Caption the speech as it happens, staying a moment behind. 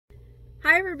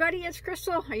Hi everybody, it's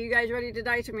Crystal. Are you guys ready to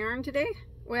dye some yarn today?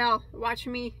 Well, watch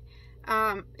me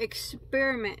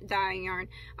experiment dyeing yarn.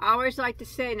 I always like to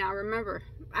say, now remember,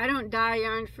 I don't dye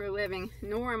yarn for a living,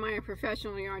 nor am I a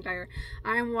professional yarn dyer.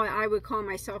 I am what I would call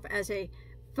myself as a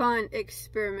fun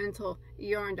experimental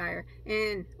yarn dyer,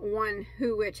 and one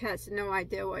which has no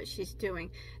idea what she's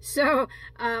doing. So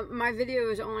my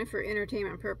video is only for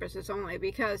entertainment purposes only,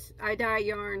 because I dye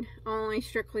yarn only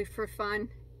strictly for fun.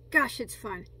 Gosh, it's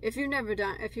fun. If you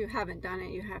haven't done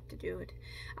it, you have to do it.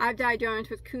 I've dyed yarns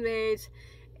with Kool-Aids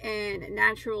and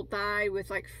natural dye with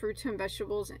like fruits and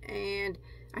vegetables, and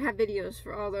I have videos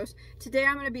for all those. Today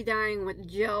I'm going to be dyeing with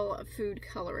gel food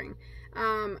coloring.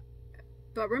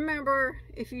 But remember,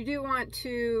 if you do want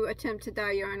to attempt to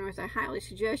dye yarn with, I highly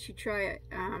suggest you try it,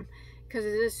 because it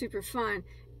is super fun.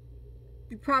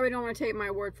 You probably don't want to take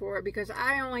my word for it, because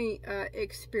I only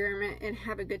experiment and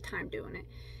have a good time doing it.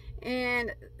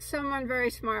 And someone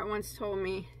very smart once told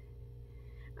me,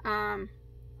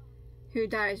 who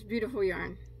dyes beautiful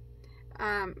yarn,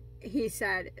 he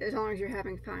said, as long as you're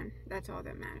having fun, that's all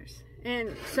that matters.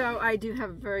 And so I do have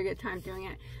a very good time doing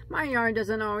it. My yarn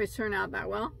doesn't always turn out that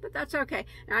well, but that's okay.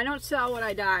 And I don't sell what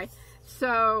I dye.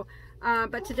 So,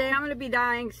 but today I'm going to be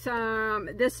dyeing some,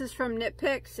 this is from Knit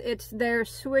Picks. It's their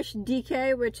Swish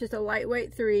DK, which is a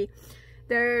lightweight 3.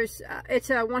 There's, it's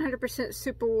a 100%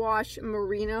 superwash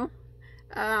merino,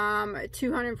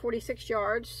 246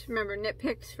 yards. Remember, Knit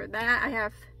Picks for that. I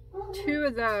have 2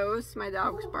 of those. My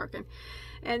dog's barking.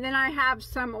 And then I have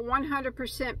some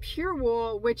 100% pure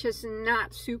wool, which is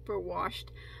not superwashed,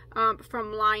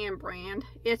 from Lion brand.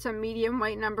 It's a medium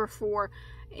weight number 4,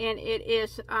 and it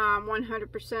is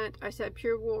 100%, I said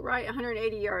pure wool, right?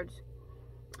 180 yards.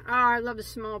 Oh, I love the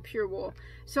small pure wool.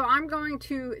 So I'm going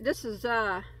to, this is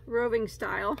roving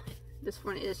style. This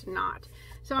one is not.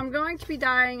 So I'm going to be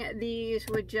dyeing these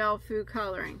with gel food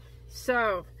coloring.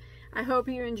 So I hope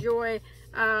you enjoy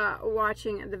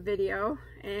watching the video,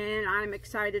 and I'm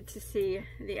excited to see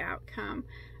the outcome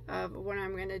of what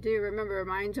I'm going to do. Remember,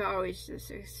 mine's always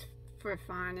just for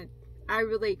fun, and I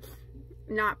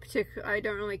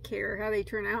don't really care how they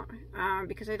turn out,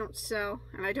 because I don't sell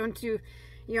and I don't do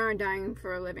yarn dyeing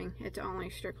for a living. It's only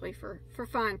strictly for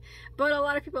fun. But a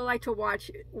lot of people like to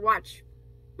watch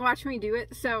me do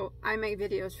it, so I make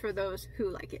videos for those who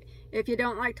like it. If you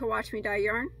don't like to watch me dye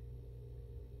yarn,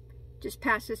 just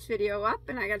pass this video up,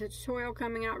 and I got a tutorial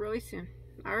coming out really soon.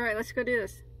 Alright, let's go do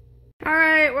this.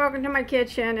 Alright, welcome to my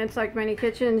kitchen. It's like many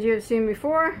kitchens you have seen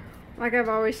before. Like I've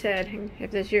always said,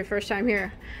 if this is your first time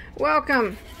here,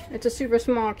 welcome. It's a super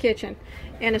small kitchen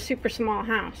and a super small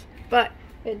house, but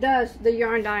it does the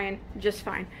yarn dyeing just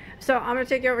fine. So I'm going to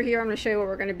take you over here. I'm going to show you what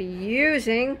we're going to be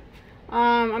using.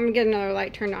 I'm going to get another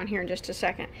light turned on here in just a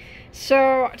second.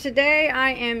 So today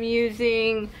I am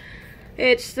using,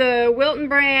 it's the Wilton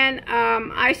brand,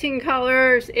 icing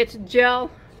colors. It's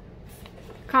gel,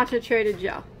 concentrated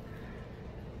gel.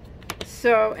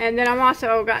 So, and then I'm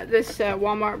also got this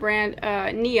Walmart brand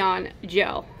neon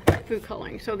gel food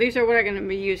coloring. So these are what I'm going to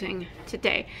be using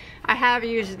today. I have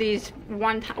used these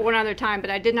one other time, but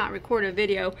I did not record a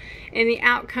video, and the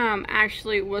outcome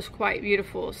actually was quite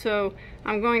beautiful. So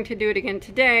I'm going to do it again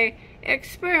today.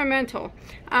 Experimental.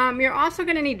 You're also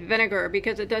going to need vinegar,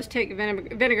 because it does take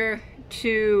vinegar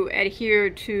to adhere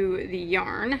to the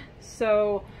yarn.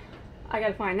 So I got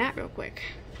to find that real quick.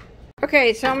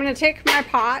 Okay, so I'm going to take my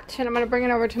pot and I'm going to bring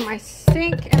it over to my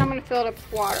sink, and I'm going to fill it up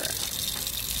with water.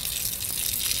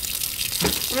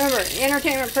 Remember,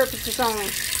 entertainment purposes only.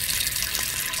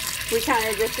 We kind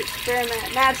of just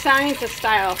experiment. Mad scientist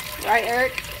style. Right,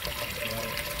 Eric?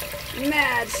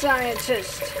 Mad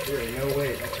scientist. There ain't no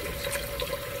way.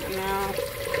 No.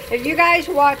 If you guys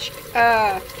watch,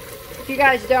 if you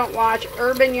guys don't watch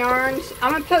Urban Yarns,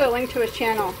 I'm going to put a link to his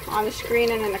channel on the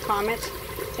screen and in the comments.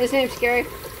 His name's Gary.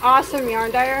 Awesome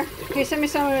yarn dyer. He sent me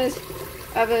some of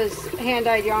his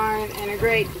hand-dyed yarn, and a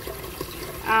great,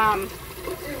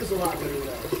 It was a lot better than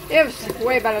that. it was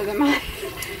way better than mine.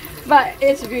 But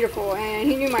it's beautiful, and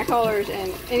he knew my colors.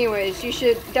 And anyways, you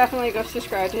should definitely go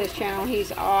subscribe to his channel.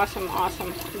 He's awesome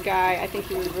guy. I think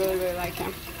you would really like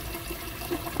him.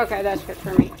 Okay, that's good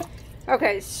for me.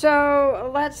 Okay, so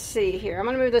let's see here. I'm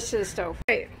gonna move this to the stove.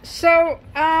 Okay, so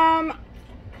I'm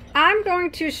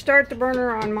going to start the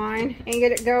burner on mine and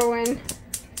get it going.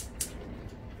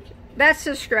 That's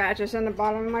the scratches on the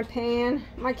bottom of my pan.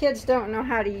 My kids don't know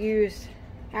how to use,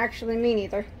 actually me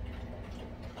neither,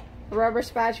 rubber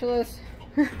spatulas.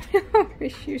 I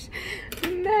always use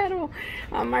metal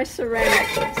on my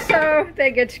ceramic, so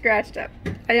they get scratched up.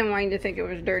 I didn't want you to think it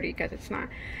was dirty, because it's not.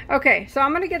 Okay, so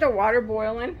I'm going to get the water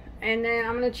boiling, and then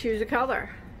I'm going to choose a color.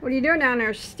 What are you doing down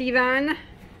there, Steven?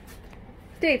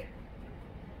 Steve.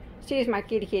 Steve's my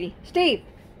kitty. Steve.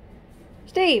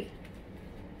 Steve.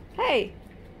 Hey.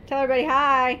 Tell everybody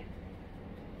hi.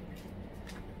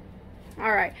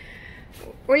 Alright.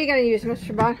 What are you going to use,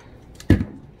 Mr. Bond?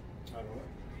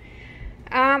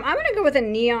 I'm going to go with a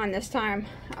neon this time.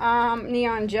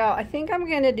 Neon gel. I think I'm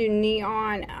going to do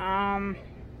neon,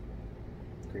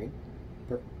 green?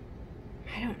 Purple?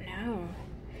 I don't know.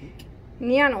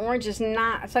 Neon orange is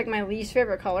not, it's like my least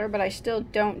favorite color, but I still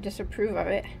don't disapprove of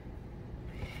it.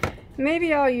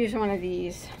 Maybe I'll use one of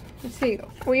these. Let's see.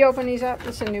 Will you open these up?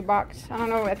 This is a new box. I don't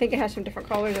know. I think it has some different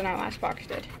colors than our last box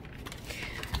did.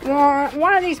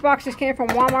 One of these boxes came from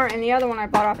Walmart, and the other one I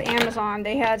bought off Amazon.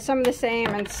 They had some of the same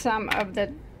and some of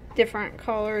the different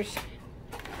colors.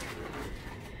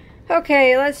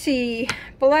 Okay, let's see.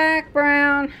 Black,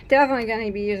 brown. Definitely going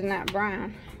to be using that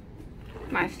brown.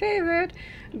 My favorite.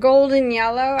 Golden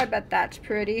yellow. I bet that's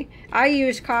pretty. I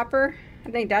used copper.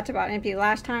 I think that's about empty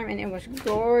last time, and it was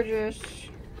gorgeous.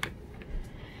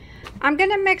 I'm going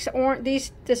to mix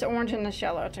this orange and this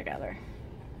yellow together.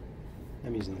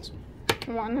 I'm using this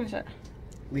one. What one is it?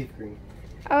 Leaf green.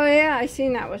 Oh yeah, I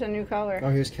seen that was a new color. Oh,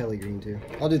 here's Kelly green too.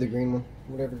 I'll do the green one.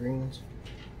 Whatever green ones.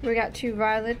 We got 2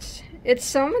 violets. It's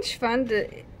so much fun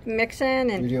to mix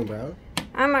in. And you're doing brown?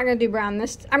 I'm not going to do brown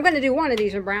this. I'm going to do one of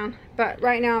these in brown. But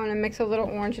right now I'm going to mix a little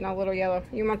orange and a little yellow.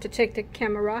 You want to take the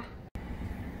camera?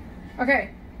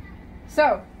 Okay.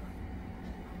 So,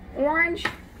 orange,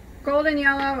 golden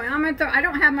yellow, and I'm going to throw, I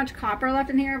don't have much copper left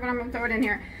in here, but I'm going to throw it in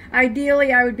here.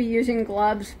 Ideally, I would be using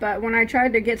gloves, but when I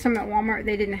tried to get some at Walmart,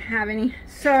 they didn't have any.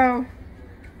 So,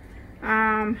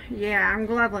 yeah, I'm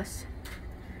gloveless.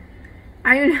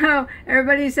 I know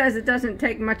everybody says it doesn't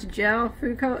take much gel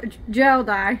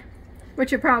dye,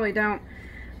 which it probably don't.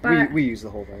 But we use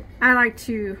the whole thing. I like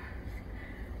to,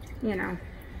 you know,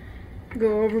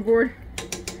 go overboard.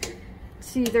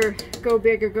 It's either go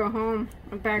big or go home.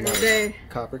 A Bagoday.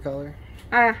 Copper color?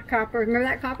 Copper. Remember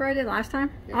that copper I did last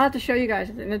time? Yeah. I'll have to show you guys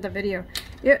at the end of the video.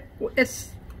 It's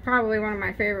probably one of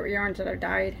my favorite yarns that I've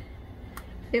dyed.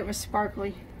 It was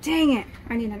sparkly. Dang it!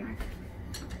 I need a knife.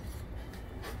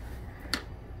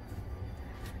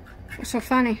 What's so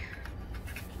funny?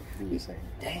 What are you saying?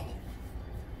 Dang it.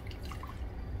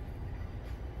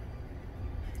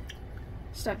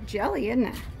 Stuff jelly, isn't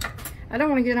it? I don't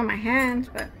want to get it on my hands,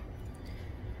 but...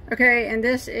 Okay, and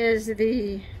this is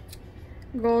the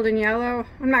golden yellow.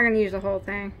 I'm not going to use the whole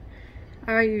thing.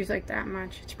 I'll use like that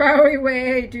much. It's probably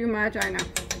way too much, I know.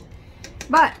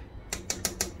 But,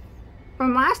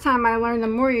 from last time I learned the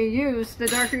more you use, the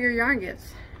darker your yarn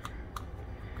gets.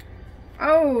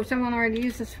 Oh, someone already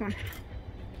used this one.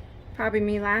 Probably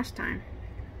me last time.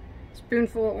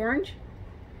 Spoonful of orange.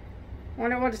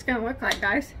 Wonder what it's going to look like,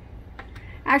 guys.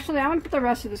 Actually, I'm going to put the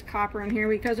rest of this copper in here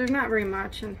because there's not very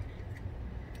much. And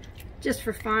just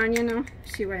for fun, you know,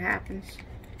 see what happens.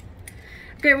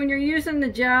 Okay, when you're using the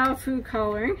gel food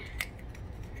coloring,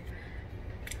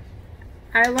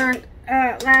 I learned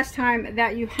last time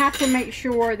that you have to make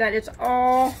sure that it's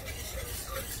all,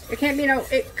 it can't be no,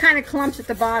 it kind of clumps at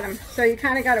the bottom. So you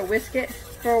kind of got to whisk it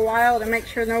for a while to make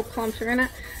sure no clumps are in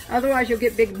it. Otherwise you'll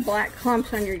get big black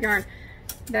clumps on your yarn.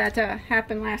 That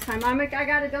happened last time. I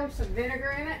got to dump some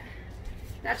vinegar in it.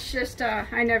 That's just,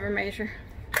 I never measure.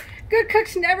 Good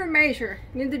cooks never measure.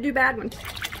 Need to do bad ones.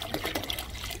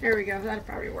 There we go. That'll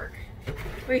probably work.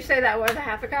 We say that was a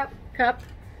half a cup? Cup?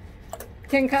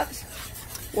 10 cups?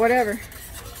 Whatever.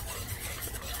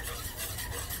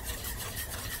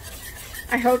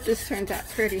 I hope this turns out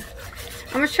pretty.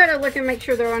 I'm going to try to look and make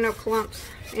sure there are no clumps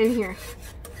in here.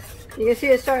 You can see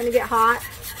it's starting to get hot.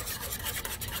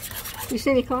 You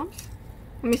see any clumps?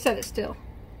 Let me set it still.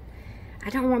 I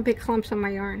don't want big clumps on my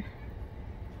yarn.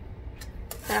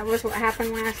 That was what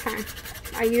happened last time.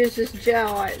 I used this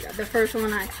gel. The first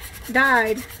one I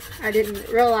dyed, I didn't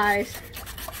realize.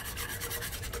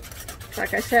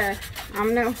 Like I said,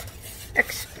 I'm no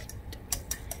expert.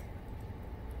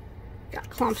 Got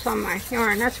clumps on my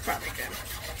yarn. That's probably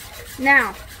good.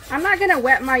 Now, I'm not going to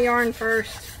wet my yarn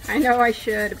first. I know I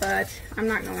should, but I'm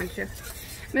not going to.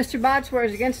 Mr. Bod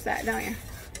swears against that, don't you?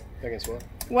 Against what?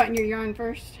 Wetting your yarn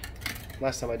first.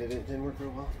 Last time I did it, it didn't work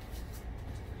real well.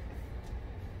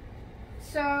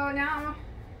 So now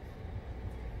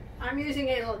I'm using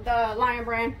the Lion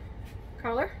Brand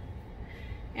color,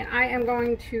 and I am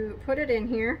going to put it in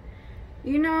here.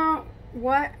 You know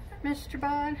what, Mr.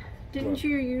 Bod? Didn't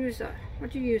you use,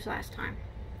 what did you use last time?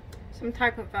 Some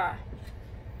type of,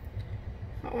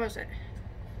 what was it?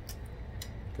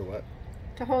 For what?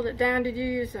 To hold it down, did you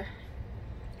use a...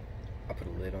 I'll put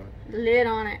a lid on it. The lid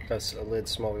on it. That's a lid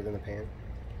smaller than the pan.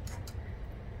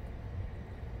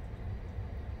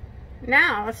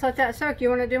 Now, let's let that soak. You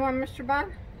want to do one, Mr. Bob?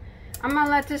 I'm going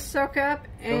to let this soak up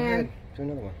and... Go ahead. Do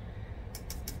another one.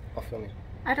 I'll film you.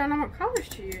 I don't know what colors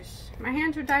to use. My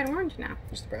hands are dyed orange now.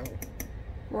 Just the brown one.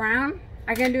 Brown?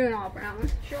 I can do an all brown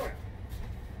one. Sure.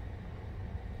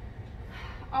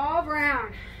 All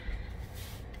brown.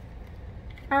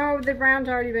 Oh, the brown's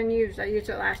already been used. I used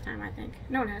it last time, I think.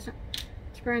 No, it hasn't.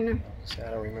 It's brand new. See, I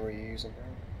don't remember you using brown.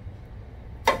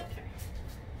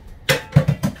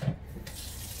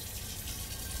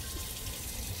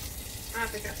 I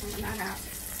have to get some of that out.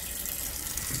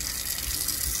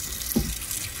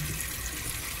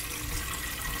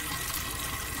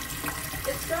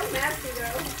 It's so messy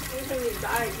though, using these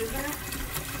dyes, isn't it?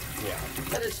 Yeah.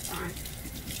 But it's fine.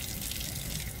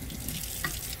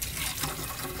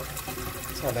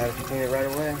 It's not bad if you clean it right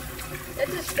away. It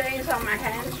just stains on my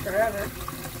hands forever.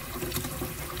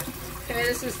 Okay,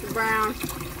 this is the brown.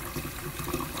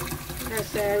 I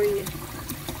say we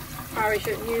probably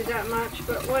shouldn't use that much,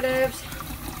 but whatevs.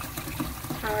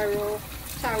 That's how I roll.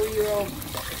 That's how we roll.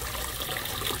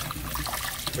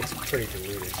 It's pretty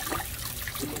diluted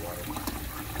with the water.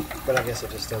 But I guess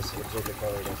it just does absorb the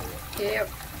color, doesn't it? Yep.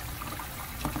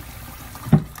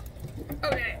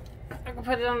 Okay. I can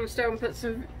put it on the stove and put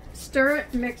some, stir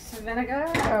it, mix some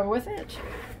vinegar with it.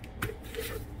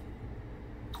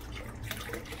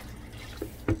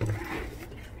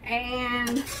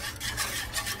 And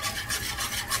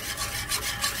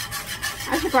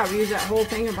I should probably use that whole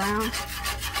thing of brown.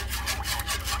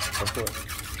 Of course.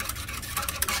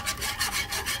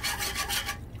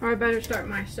 Or I better start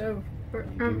my stove.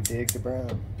 You dig the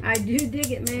brown. I do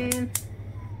dig it, man.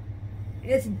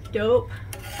 It's dope.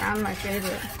 Brown's my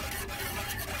favorite.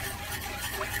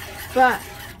 But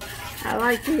I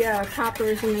like the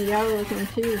coppers and the yellows one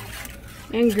too.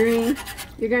 And green.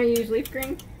 You're going to use leaf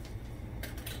green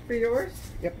for yours?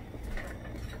 Yep.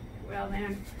 Well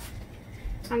then,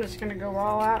 I'm just going to go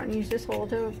all out and use this whole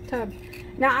tub.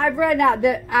 Now I have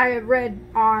read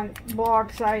on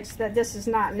blog sites that this is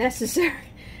not necessary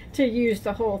to use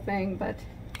the whole thing, but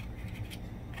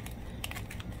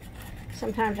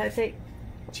sometimes I take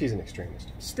She's an extremist.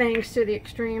 things to the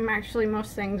extreme. Actually,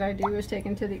 most things I do is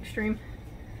taken to the extreme.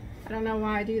 I don't know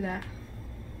why I do that.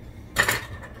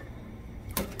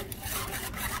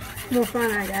 More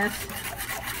fun, I guess.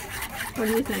 What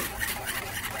do you think?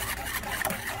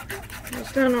 I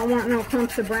still don't want no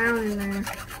clumps of brown in there.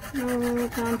 No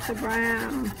clumps of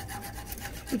brown.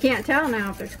 You can't tell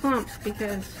now if there's clumps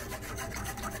because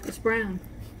it's brown.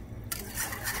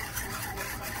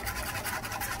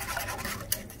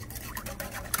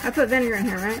 I put vinegar in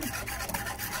here, right?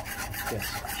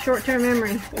 Yes. Short-term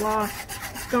memory lost.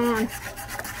 It's gone.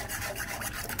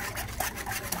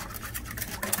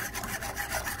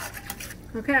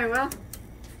 Okay, well,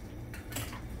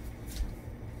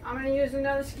 I'm going to use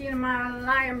another skein of my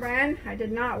Lion brand. I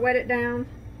did not wet it down.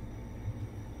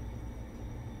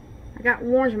 I got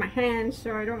orange in my hands,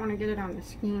 so I don't want to get it on the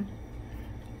skein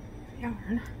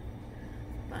yarn.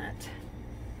 But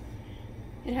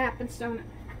it happens, don't it?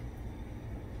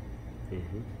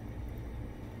 Mm-hmm.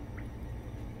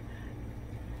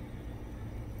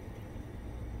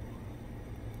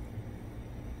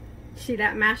 See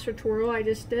that master twirl I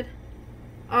just did?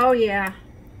 Oh yeah.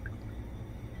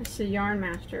 That's the yarn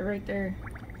master right there.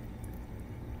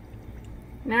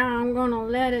 Now I'm gonna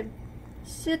let it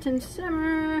sit and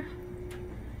simmer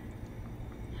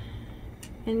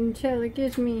until it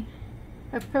gives me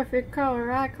a perfect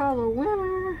color I call a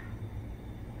winner.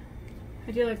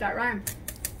 I do like that rhyme.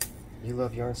 You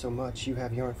love yarn so much, you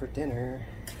have yarn for dinner.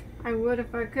 I would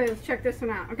if I could. Let's check this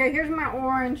one out. Okay, here's my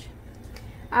orange.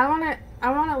 I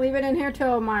wanna leave it in here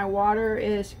till my water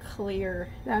is clear.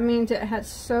 That means it has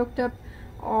soaked up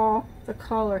all the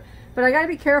color. But I gotta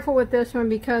be careful with this one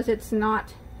because it's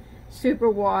not super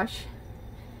wash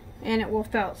and it will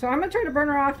felt. So I'm gonna turn the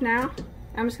burner off now.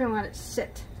 I'm just gonna let it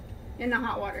sit in the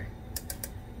hot water.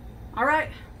 All right,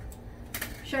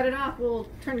 shut it off. We'll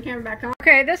turn the camera back on.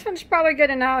 Okay, this one's probably good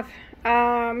enough.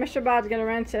 Mr. Bod's gonna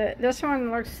rinse it. This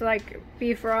one looks like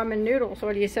beef ramen noodles.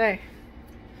 What do you say?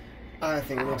 I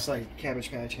think it looks like Cabbage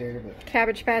Patch hair, but...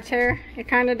 Cabbage Patch hair? It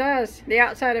kind of does. The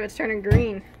outside of it's turning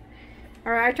green.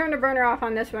 Alright, I turned the burner off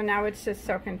on this one. Now it's just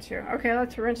soaking too. Okay,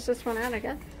 let's rinse this one out, I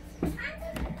guess.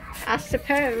 I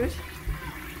suppose.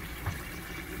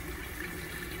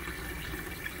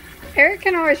 Eric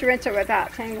can always rinse it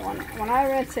without tangling it. When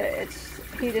I rinse it,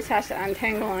 he just has to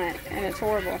untangle it, and it's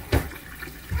horrible.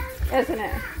 Isn't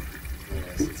it?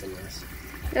 Yes, it's a mess.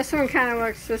 This one kind of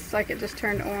looks just like it just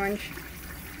turned orange.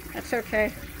 That's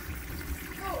okay.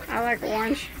 I like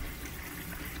orange.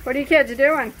 What are you kids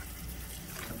doing?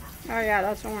 Oh yeah,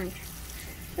 that's orange.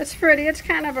 It's pretty. It's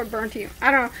kind of a burnty. I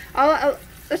don't know.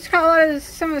 This color is,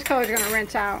 some of this color is going to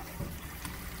rinse out.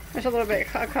 There's a little bit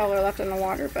of color left in the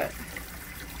water, but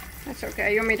that's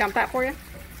okay. You want me to dump that for you?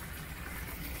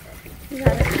 You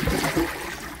got it.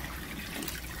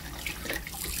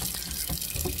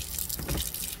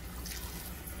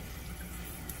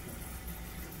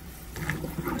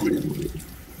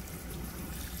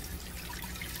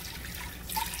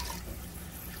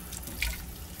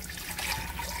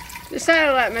 Decided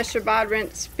to let Mr. Bod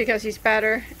rinse because he's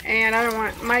better, and I don't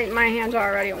want, my hands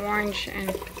are already orange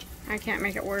and I can't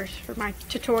make it worse for my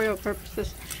tutorial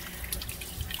purposes.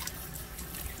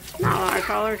 Not a lot of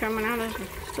color coming out of it,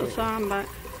 still some, but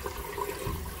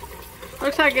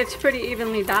looks like it's pretty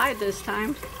evenly dyed this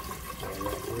time.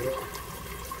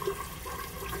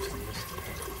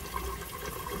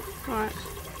 What?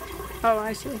 Oh,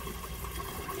 I see.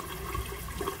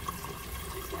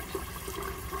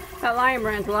 That lime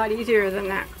brand's a lot easier than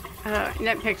that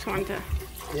Knit Picks one to.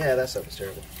 Yeah, that stuff is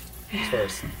terrible. As far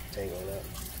as tangling up.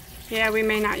 Yeah, we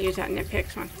may not use that Knit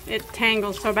Picks one. It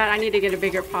tangles so bad. I need to get a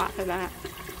bigger pot for that.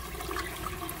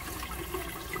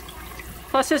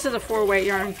 Plus, this is a 4-weight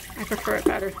yarn. I prefer it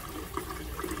better.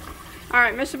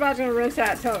 Alright, Mr. Bod's going to rinse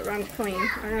that until it runs clean.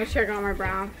 I'm going to check on my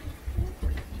brown.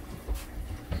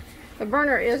 The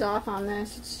burner is off on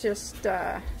this. It's just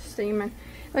steaming.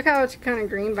 Look how it's kind of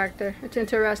green back there. It's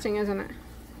interesting, isn't it?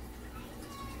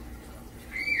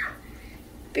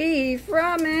 Beef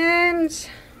ramens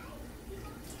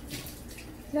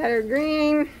that are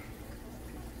green.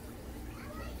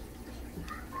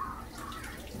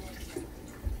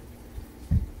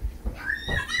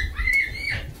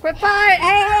 Quit fighting!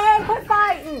 Hey, quit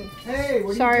fighting! Hey,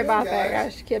 what are Sorry you doing, about guys? that,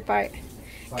 guys. Kid fight.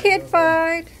 Kid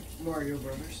fight. Mario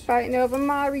Brothers. Fighting over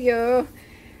Mario.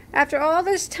 After all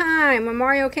this time, when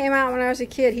Mario came out when I was a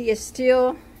kid, he is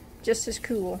still just as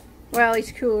cool. Well,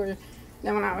 he's cooler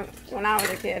than when I was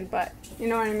a kid, but you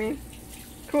know what I mean?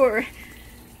 Cooler.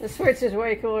 The Switch is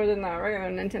way cooler than the regular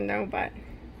Nintendo, but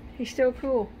he's still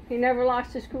cool. He never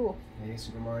lost his cool. Hey,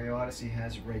 Super Mario Odyssey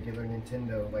has regular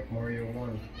Nintendo, like Mario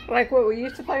 1. Like what we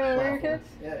used to play when we were kids?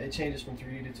 Yeah, it changes from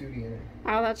 3D to 2D in it.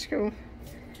 Oh, that's cool.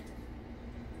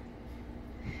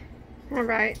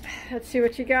 Alright, let's see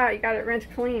what you got. You got it rinsed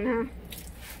clean, huh?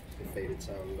 It faded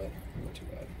some, but not too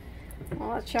bad.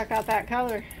 Well, let's check out that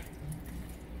color.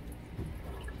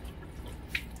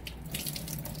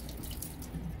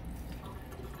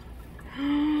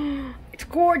 It's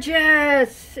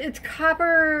gorgeous! It's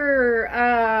copper,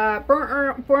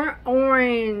 burnt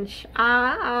orange.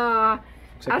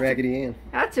 Looks like Raggedy Ann.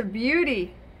 That's a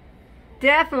beauty.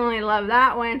 Definitely love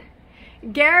that one.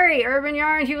 Gary, Urban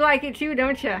Yarns, you like it too,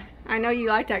 don't you? I know you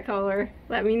like that color.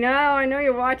 Let me know. I know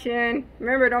you're watching.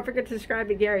 Remember, don't forget to subscribe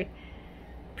to Gary.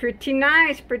 Pretty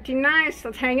nice, pretty nice.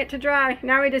 Let's hang it to dry.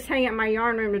 Now we just hang it in my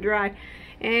yarn room to dry.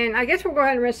 And I guess we'll go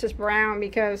ahead and rinse this brown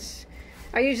because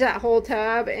I use that whole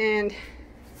tub and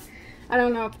I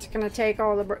don't know if it's going to take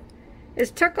all the...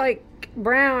 It took like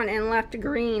brown and left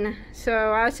green.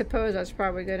 So I suppose that's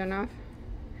probably good enough.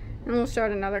 And we'll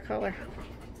start another color.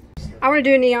 I want to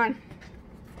do a neon.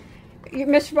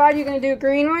 Mr. Bod, you going to do a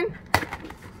green one?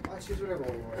 I'll choose whatever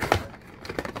one you want.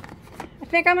 I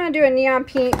think I'm going to do a neon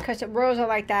pink because Rosa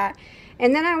like that.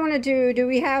 And then I want to do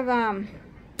we have,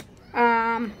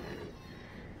 how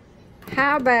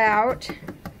about,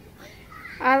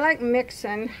 I like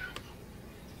mixing.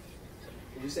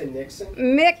 Did you say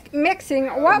Nixon? Mixing.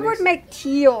 What would make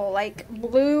teal? Like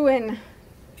blue and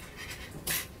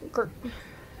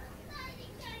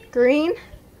green?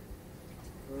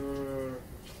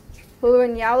 Blue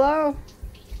and yellow?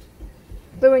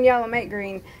 Blue and yellow make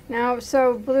green. Now,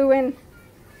 so blue and,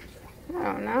 I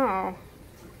don't know.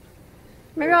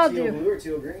 Maybe I'll do blue or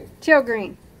teal green? Teal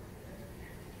green.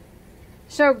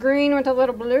 So green with a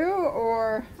little blue,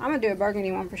 or I'm going to do a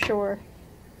burgundy one for sure.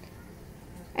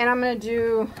 And I'm going to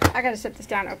do, I got to set this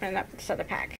down, open it up to the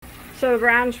pack. So the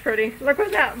brown's pretty. Look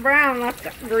what that brown left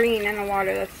green in the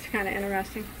water. That's kind of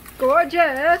interesting.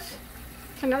 Gorgeous.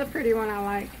 It's another pretty one I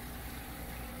like.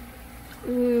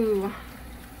 Ooh,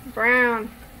 brown.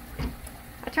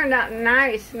 That turned out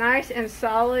nice and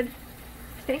solid.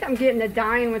 I think I'm getting the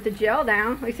dyeing with the gel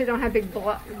down. At least they don't have big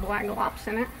black glops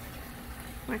in it,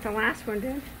 like the last one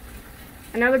did.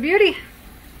 Another beauty.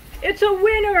 It's a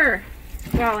winner.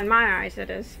 Well, in my eyes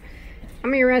it is. I'm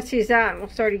going to rinse these out and we'll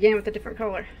start again with a different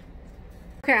color.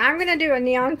 Okay, I'm going to do a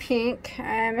neon pink,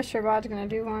 and Mr. Bod's going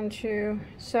to do one too.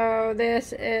 So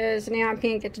this is neon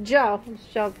pink. It's gel. It's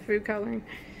gel food coloring.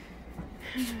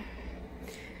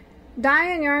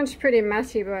 Dyeing yarn's pretty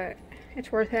messy, but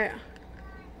it's worth it.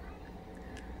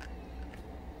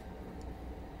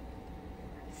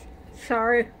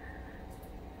 Sorry.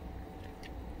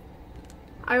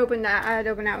 I had to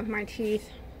open that with my teeth.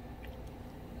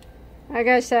 Like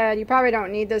I said, you probably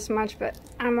don't need this much, but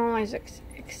I'm always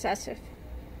excessive.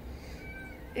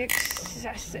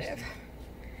 Excessive.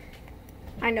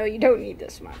 I know you don't need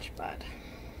this much, but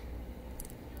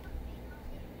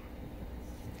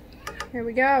here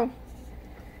we go.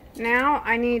 Now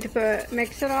I need to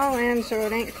mix it all in so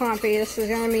it ain't clumpy. This is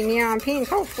going to be neon pink,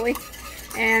 hopefully,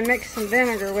 and mix some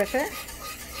vinegar with it.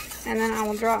 And then I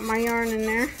will drop my yarn in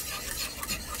there.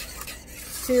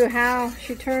 See how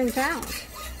she turns out.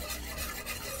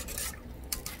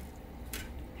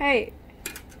 Hey,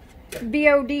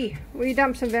 BOD, will you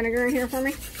dump some vinegar in here for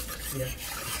me? Yeah.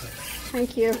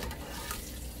 Thank you.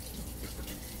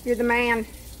 You're the man.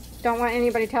 Don't let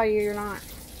anybody tell you you're not.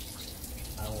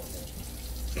 I won't know.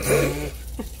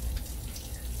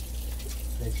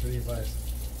 Thanks for the advice.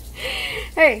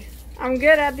 Hey, I'm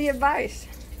good at the advice.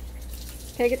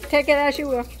 Take it as you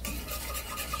will.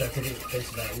 Should I take it at face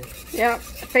value? Yep,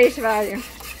 face value.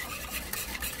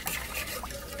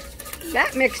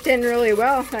 That mixed in really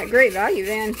well. That Great Value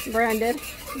brand did.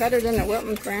 Better than the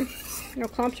Wilton's brand. No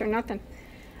clumps or nothing.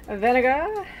 A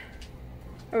vinegar.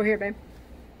 Oh, here, babe.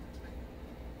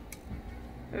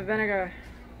 A vinegar.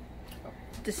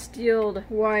 Distilled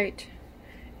white.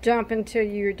 Dump into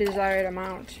your desired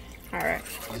amount. Alright.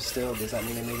 Distilled, does that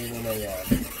mean they made it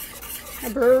in a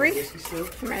brewery? whiskey still?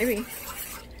 Maybe.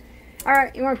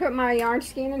 Alright, you want to put my yarn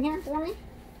skein in here for me?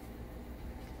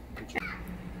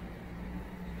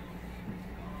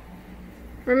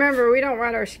 Remember, we don't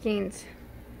wet our skeins.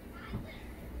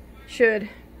 Should,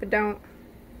 but don't.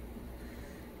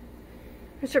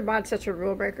 Mr. Bod's such a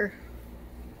rule breaker.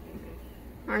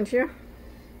 Aren't you?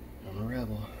 I'm a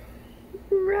rebel.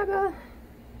 Rebel.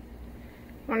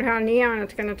 Wonder how neon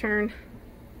it's gonna turn.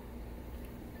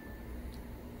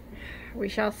 We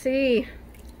shall see.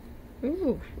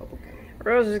 Ooh.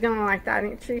 Rose is gonna like that,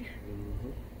 ain't she?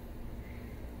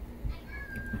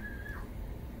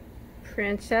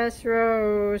 Princess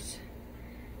Rose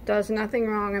does nothing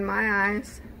wrong in my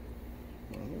eyes.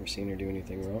 Well, I've never seen her do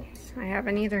anything wrong. I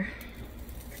haven't either.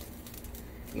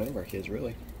 None of our kids,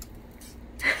 really.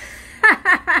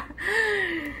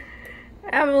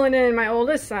 Evelyn and my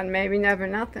oldest son, maybe never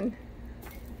nothing.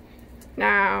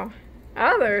 Now,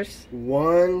 others.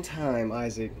 One time,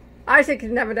 Isaac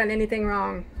has never done anything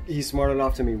wrong. He smarted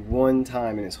off to me one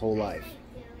time in his whole life.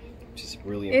 Which is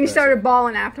really impressive. And he started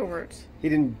bawling afterwards. He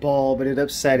didn't bawl, but it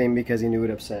upset him because he knew it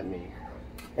upset me.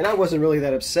 And I wasn't really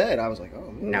that upset. I was like,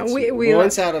 oh, man. No, we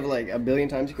once out of like a billion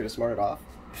times you could have smarted off.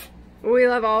 We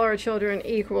love all our children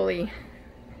equally.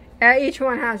 Each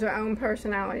one has their own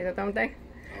personality, don't they?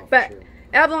 Oh, but sure.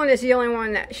 Evelyn is the only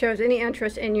one that shows any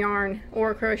interest in yarn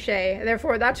or crochet.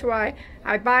 Therefore, that's why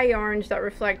I buy yarns that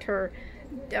reflect her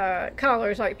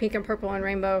colors, like pink and purple and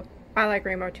rainbow. I like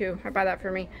rainbow too. I buy that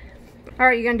for me. All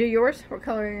right, you gonna do yours? What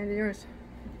color are you gonna do yours?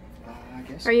 I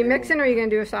guess. Are you mixing, or are you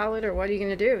gonna do a solid, or what are you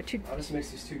gonna do? I'll just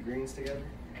mix these two greens together.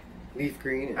 Leaf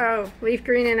green. And leaf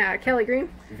green and Kelly green.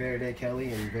 Verde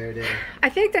Kelly and Verde. I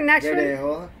think the next Verde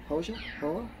one. Hoja?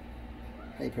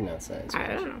 How you pronounce that? In Spanish?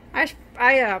 I don't know.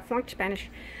 I flunked Spanish.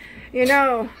 You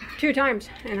know, 2 times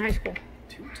in high school.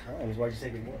 2 times? Why'd you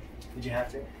take it more? Did you have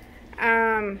to?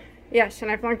 Yes,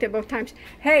 and I flunked it both times.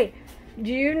 Hey,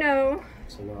 do you know?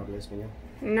 So no habla español.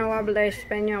 No habla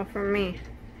español for me.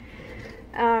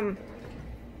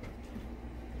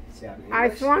 I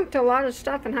flunked a lot of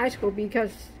stuff in high school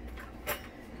because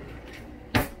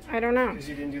I don't know. Because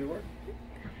you didn't do the work.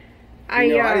 I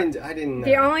didn't.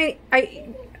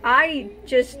 I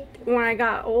just, when I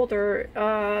got older,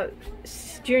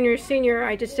 junior, senior,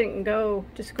 I just didn't go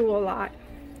to school a lot,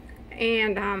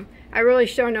 and I really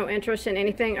show no interest in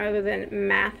anything other than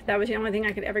math. That was the only thing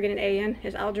I could ever get an A in,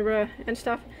 is algebra and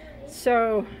stuff.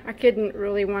 So I didn't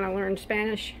really want to learn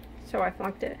Spanish, so I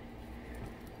flunked it.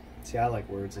 See, I like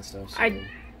words and stuff. So I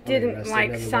didn't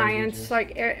like science.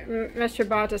 Like Mr.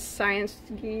 Bob's a science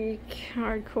geek,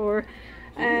 hardcore,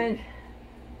 and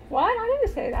what? I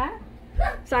didn't say that.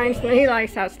 Science, he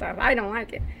likes that stuff. I don't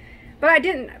like it, but I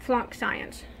didn't flunk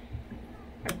science.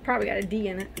 I probably got a D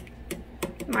in it,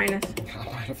 minus. I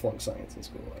might have flunked science in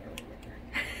school. I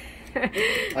don't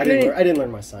remember. I didn't learn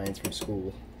my science from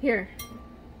school. Here.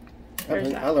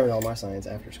 I learned all my science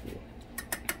after school.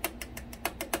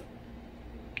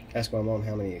 Ask my mom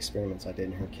how many experiments I did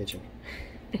in her kitchen.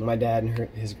 My dad in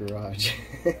his garage.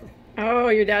 Oh,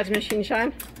 your dad's machine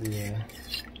shop? Yeah.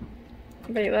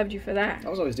 But he loved you for that. I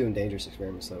was always doing dangerous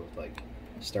experiments though, with like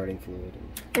starting fluid. And...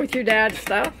 With your dad's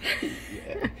stuff?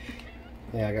 Yeah.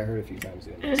 Yeah, I got hurt a few times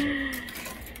doing that stuff.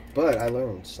 But I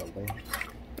learned something.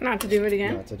 Not to do it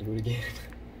again? Not to do it again.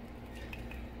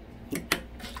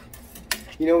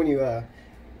 You know when you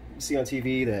see on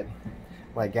TV that,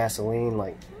 like, gasoline,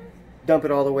 like, dump it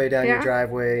all the way down your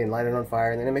driveway and light it on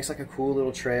fire, and then it makes like a cool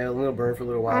little trail, and it'll burn for a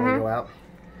little while and you go out.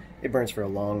 It burns for a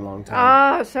long, long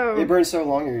time. Oh, so... It burns so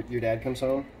long your dad comes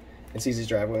home and sees his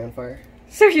driveway on fire.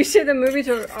 So you say the movies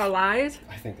are lies?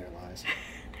 I think they're lies.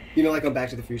 You know, like on Back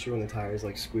to the Future when the tires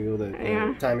like squeal, the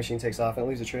time machine takes off and it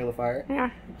leaves a trail of fire?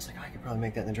 Yeah. I was like, oh, I could probably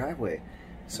make that in the driveway.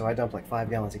 So I dumped like 5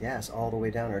 gallons of gas all the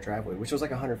way down our driveway, which was like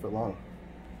 100 foot long.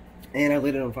 And I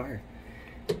lit it on fire.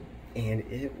 And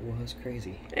it was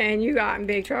crazy. And you got in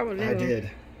big trouble, didn't you? I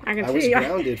did. I was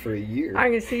grounded for a year. I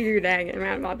can see your dad getting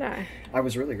mad about that. I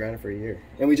was really grounded for a year.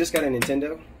 And we just got a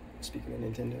Nintendo. Speaking of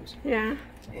Nintendos. Yeah.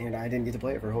 And I didn't get to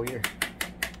play it for a whole year.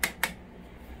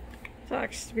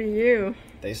 Sucks to be you.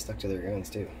 They stuck to their guns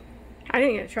too. I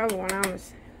didn't get in trouble when I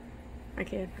was a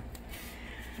kid.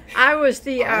 I was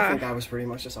the... I think I was pretty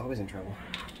much just always in trouble.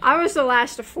 I was the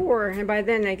last of 4, and by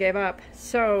then they gave up.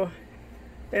 So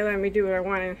they let me do what I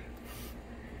wanted.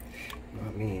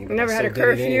 Not me. I never had a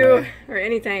curfew or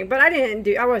anything, but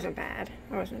I wasn't bad.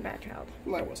 I wasn't a bad child.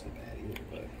 Well, I wasn't bad either,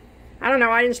 but... I don't know,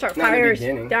 I didn't start fires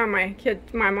down my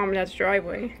mom and dad's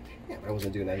driveway. Yeah, but I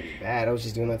wasn't doing that to be bad. I was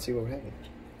just doing that to see what would happen.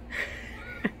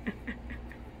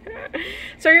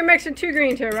 So you're mixing 2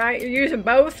 greens here, right? You're using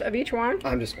both of each one?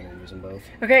 I'm just going to use them both.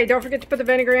 Okay, don't forget to put the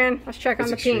vinegar in. Let's check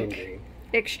on the pink. Green.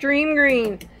 Extreme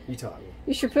green. You taught me.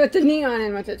 You should put the neon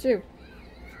in with it too.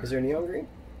 Is there neon green?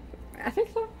 I think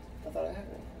so. I thought I had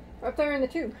it. Up there in the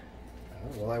tube.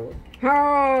 Oh, well, I would.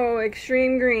 Oh,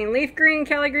 extreme green. Leaf green,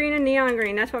 Kelly green, and neon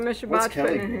green. That's what Mr. Bot's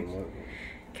putting in here.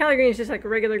 Kelly green is just like a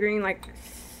regular green, like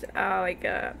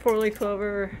 4-leaf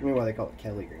clover. I mean, why they call it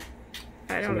Kelly green?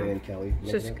 I don't know. Named Kelly.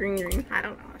 It's just green. I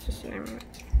don't know. It's just the name of it.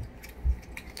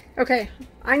 Okay,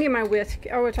 I need my whisk.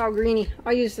 Oh, it's all greeny.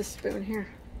 I'll use this spoon here.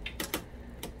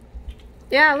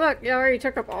 Yeah, look. You already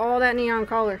took up all that neon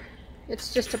color.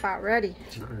 It's just about ready.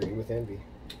 Green with envy.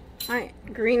 All right,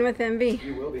 green with envy.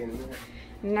 You will be in a minute.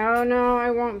 No, no,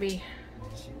 I won't be.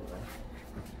 Yes, you will.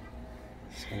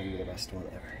 It's going to be the best one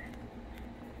ever.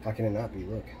 How can it not be?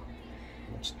 Look.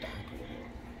 How much dark in here.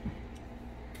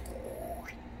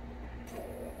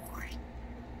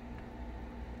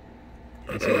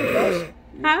 Need some eye drops?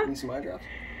 Huh? Need some eye drops?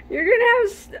 You're going to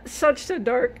have such a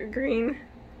dark green.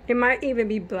 It might even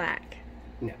be black.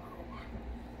 No.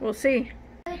 We'll see.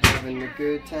 Having a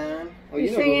good time. Oh,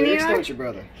 you know the singing, lyrics, Eli? don't you,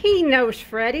 brother? He knows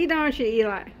Freddie, don't you,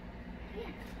 Eli? Yeah.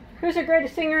 Who's the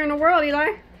greatest singer in the world,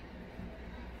 Eli?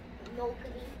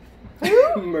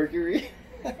 Mercury. Mercury.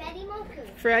 Freddie Mercury.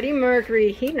 Freddie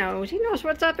Mercury. He knows. He knows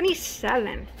what's up, and he's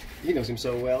 7. He knows him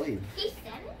so well. He's 7?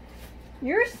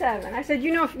 You're 7. I said,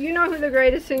 you know who the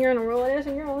greatest singer in the world is,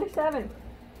 and you're only 7.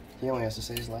 He only has to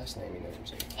say his last name. He knows him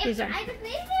so well. He's If I the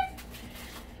greatest?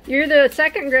 You're the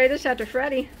 2nd greatest after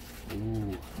Freddie.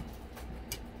 Ooh.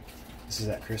 This is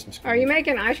that Christmas green. Are you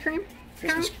making ice cream?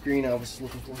 Christmas green I was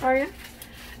looking for. Are you?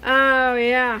 Oh,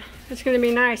 yeah. It's going to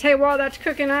be nice. Hey, while that's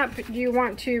cooking up, do you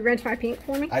want to rinse my pink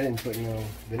for me? I didn't put no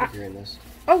vinegar in this.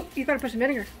 Oh, you got to put some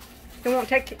vinegar. It won't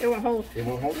hold. It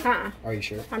won't hold? Uh-uh. Are you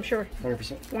sure? I'm sure.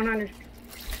 100%? 100.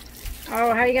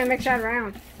 Oh, how are you going to mix that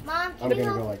around? Mom, I'm gonna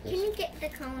go like this. Can you get the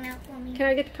cone out for me? Can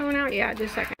I get the cone out? Yeah,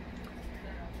 just a second.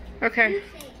 Okay.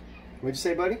 What'd you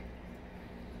say, buddy?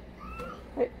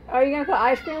 Are you going to put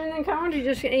ice cream in the cones, or you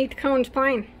just going to eat the cones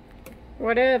plain?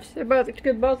 What ifs? It's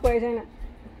good both ways, ain't it?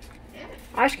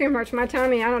 Ice cream hurts my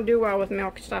tummy. I don't do well with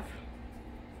milk stuff.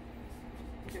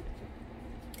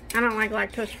 I don't like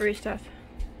lactose-free stuff.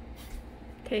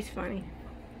 Tastes funny.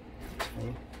 I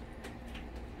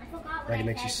forgot what Like it I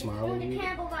makes you said. smile when Turn you the eat?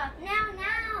 camera off.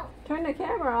 Now. Turn the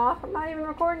camera off. I'm not even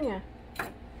recording you.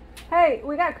 Hey,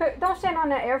 we got don't stand on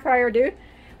that air fryer, dude.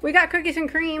 We got cookies and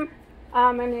cream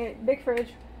in the big fridge.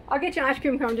 I'll get you an ice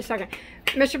cream cone in just a second.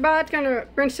 Mr. Bud's gonna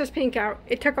rinse this pink out.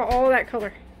 It took all that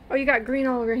color. Oh, you got green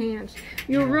all over your hands.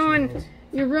 You ruined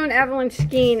Evelyn's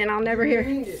skein, and I'll never hear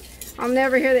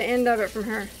the end of it from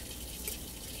her.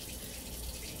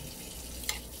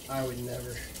 I would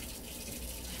never.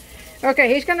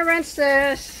 Okay, he's gonna rinse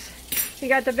this. He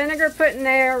got the vinegar put in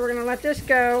there. We're gonna let this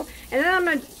go, and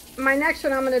then my next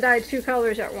one I'm gonna dye 2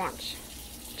 colors at once,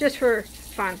 just for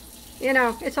fun. You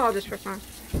know, it's all just for fun.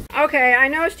 Okay, I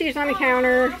know Steve's on the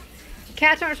counter.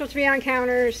 Cats aren't supposed to be on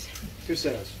counters. Who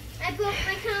says? I broke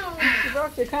my cone. You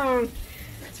broke your cone.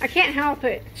 I can't help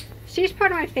it. Steve's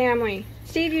part of my family.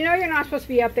 Steve, you know you're not supposed to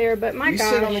be up there, but my gosh.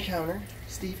 You sit on the counter.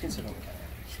 Steve can sit on the counter.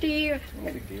 Steve.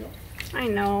 No big deal. I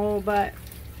know, but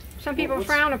some people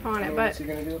frown upon it. But what's he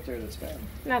gonna do up there that's bad?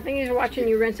 nothing. He's watching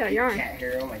you rinse that yarn. Cat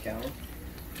hair on my counter.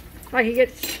 Like he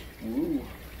gets. Ooh.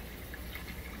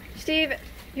 Steve,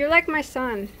 you're like my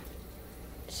son.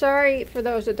 Sorry for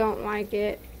those that don't like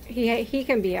it. He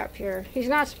can be up here. He's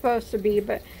not supposed to be,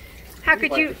 but how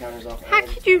could you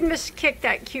miskick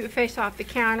that cute face off the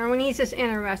counter when he's just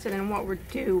interested in what we're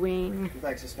doing? He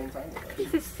likes to spend time with us.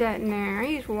 He's just sitting there.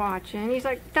 He's watching. He's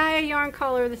like, dye a yarn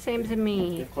color the same as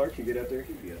me. If Clark could get up there,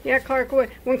 he'd be up. Yeah, Clark would.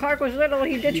 When Clark was little,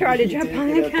 he did try to jump on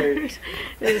the counters.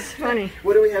 It was funny.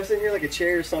 What do we have sitting here? Like a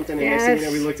chair or something? And Yes. next thing you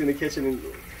know, we looked in the kitchen and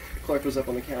Clark was up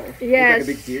on the counter. Yes. He looked like a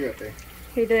big deer up there.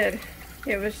 He did.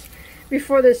 It was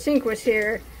before the sink was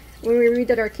here. When we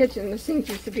redid our kitchen, the sink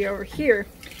used to be over here.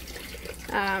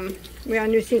 We had a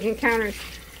new sink and counters,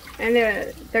 and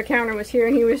the counter was here,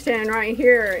 and he was standing right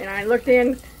here. And I looked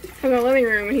in from the living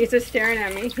room, and he's just staring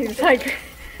at me. He's like,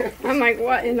 I'm like,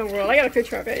 what in the world? I got a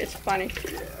picture of it. It's funny.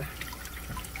 Yeah.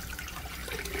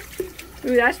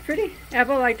 Ooh, that's pretty.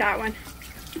 Eva like that one.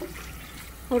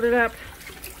 Hold it up.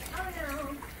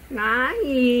 Oh no.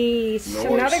 Nice.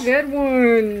 Another good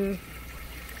one.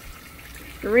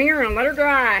 Wring her and let her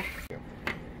dry.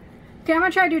 Okay, I'm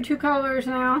gonna try to do 2 colors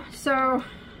now. So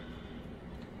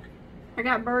I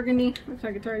got burgundy. Looks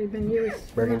like it's already been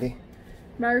used. Burgundy.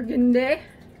 Burgundy.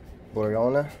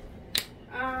 Boreana.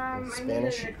 I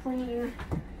Spanish. needed a clean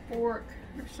fork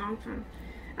or something.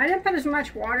 I didn't put as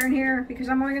much water in here because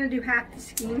I'm only gonna do half the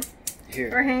skein. Here.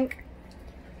 For Hank.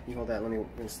 You hold that. Let me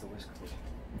rinse the whisk.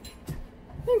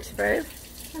 Thanks, babe.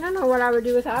 I don't know what I would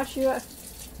do without you.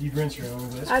 You'd rinse your own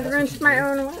whisk. I'd rinse my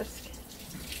own whisk.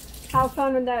 How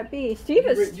fun would that be? Steve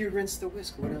is... You rinse the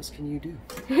whisk. What else can you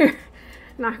do?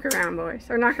 Knock around, boys.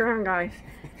 Or knock around, guys.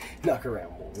 Knock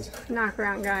around, boys. Knock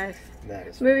around, guys. That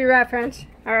is Movie reference.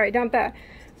 Alright, dump that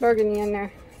burgundy in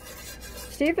there.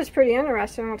 Steve is pretty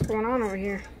interested in what's going on over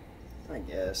here. I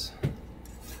guess.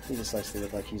 He just likes to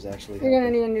look like he's actually You're going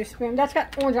to need a new spoon. That's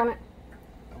got orange on it.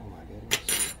 Oh my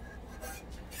goodness.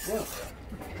 Well,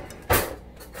 I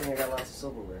think I got lots of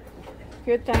silverware.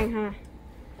 Good thing, huh?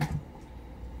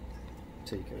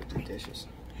 So you can do dishes.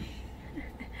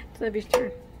 It's Libby's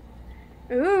turn.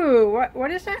 Ooh, what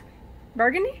is that?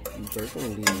 Burgundy?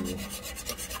 Burgundy.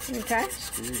 Okay.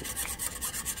 Sweet.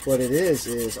 What it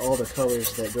is all the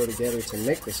colors that go together to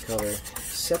make this color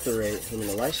separate when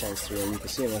the light shines through, and you can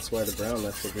see them. That's why the brown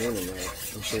left the green in there.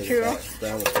 I'm sure True. that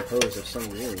brown was composed of some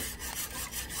green.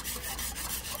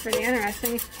 Pretty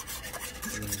interesting.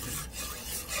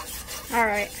 All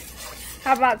right.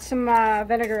 How about some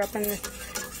vinegar up in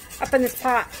this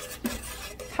pot?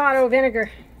 Pot-o vinegar.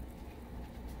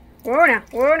 Whoa now,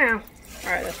 whoa now.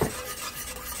 All right, that's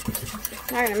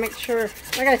it. I gotta make sure.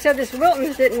 Like I said, this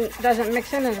Wilton's doesn't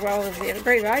mix in as well as the other.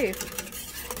 Great value.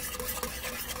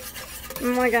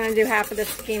 I'm only gonna do half of this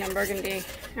skein in burgundy.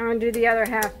 I'm gonna do the other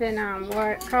half in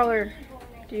what color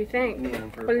do you think? Neon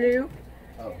purple. Blue.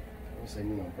 Oh, I would say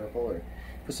neon purple, or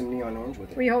put some neon orange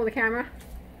with it. Will you hold the camera?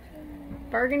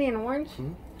 Burgundy and orange?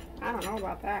 Hmm? I don't know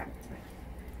about that.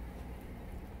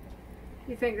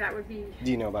 You think that would be...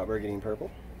 Do you know about burgundy and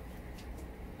purple?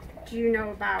 Do you know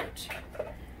about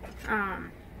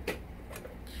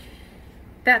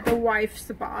that the wife's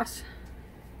the boss?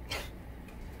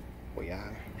 Well, yeah.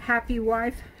 Happy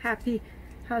wife, happy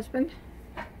husband.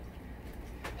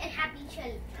 And happy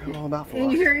children. I don't know about And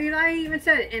philosophy. you hear Eli even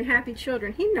said it, and happy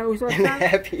children. He knows what's And up.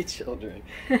 happy children.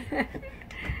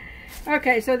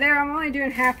 Okay, so there, I'm only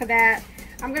doing half of that.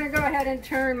 I'm going to go ahead and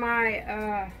turn my,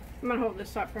 I'm going to hold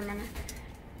this up for a minute.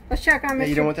 Let's check on Mr.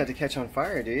 You don't want that to catch on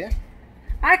fire, do you?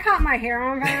 I caught my hair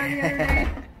on fire the other day.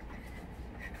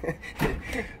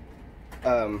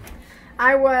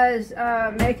 I was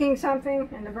making something,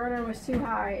 and the burner was too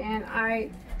high, and I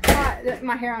caught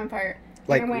my hair on fire.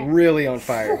 Like, went, really on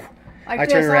fire. like I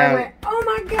this, turned around. I went, oh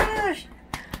my gosh!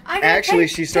 I gotta Actually,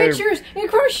 take she started- pictures and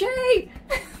crochet.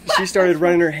 She started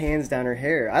running her hands down her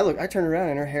hair. I turned around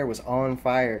and her hair was on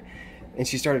fire. And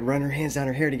she started running her hands down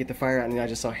her hair to get the fire out, and I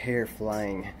just saw hair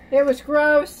flying. It was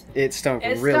gross. It stunk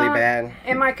It really stunk, bad.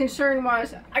 And my concern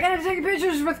was, I gotta take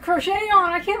pictures with crochet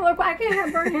on. I can't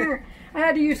have burnt hair. I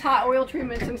had to use hot oil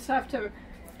treatments and stuff to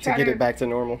get it back to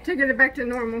normal. To get it back to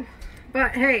normal.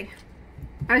 But hey,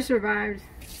 I survived.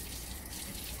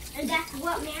 And that's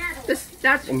what matters.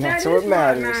 That's what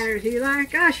matters. Eli.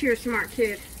 Gosh, you're a smart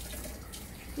kid.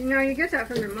 You know, you get that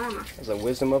from your mama. That's the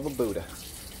wisdom of a Buddha.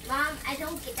 Mom, I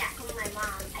don't get that from my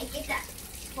mom. I get that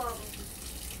from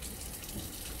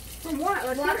what?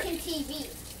 Let's watching TV.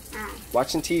 Oh.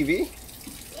 Watching TV?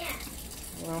 Yeah.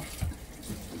 Well,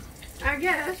 I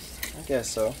guess. I guess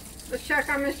so. Let's check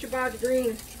on Mr. Bob's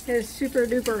Green. His super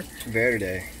duper.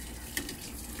 Verde.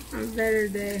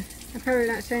 Verde. I'm probably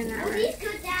not saying that Oh, right. these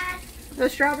good, Dad.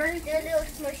 Those strawberries? They're a little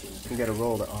smushy. You gotta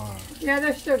roll the R. Yeah,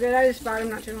 they're still good. I just bought them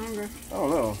not too long ago. I don't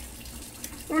know.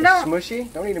 Well, no.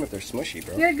 Smushy? Don't eat them if they're smushy,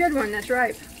 bro. Get a good one that's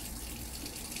ripe.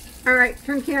 Alright,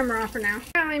 turn the camera off for now.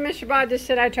 Apparently, Mr. Bob just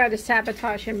said I tried to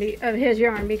sabotage him of his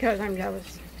yarn because I'm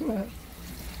jealous.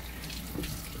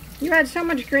 You had so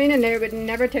much green in there, but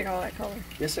never take all that color.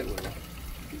 Yes, it will.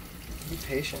 Be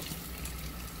patient.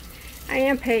 I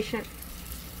am patient.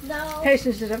 No.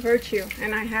 Patience is a virtue,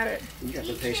 and I have it. You got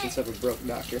the patience of a broke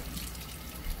doctor.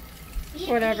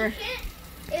 Whatever.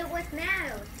 It was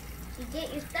now. You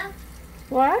get your stuff.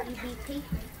 What? You be patient.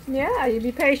 Yeah, you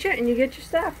be patient and you get your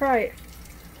stuff right.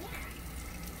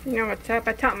 You know what's up?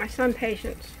 I taught my son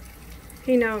patience.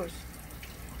 He knows.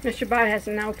 Mr. Bot has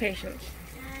no patience.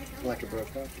 Like a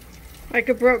broke doctor. Like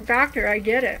a broke doctor, I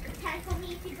get it. Time for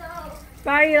me to go.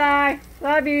 Bye, Eli.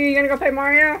 Love you. You gonna go play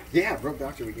Mario? Yeah, broke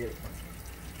doctor, we get it.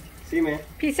 See you, man.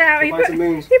 Peace out. Go find some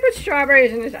moons. He put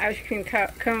strawberries in his ice cream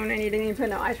cone and he didn't even put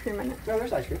no ice cream in it. No,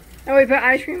 there's ice cream. Oh, he put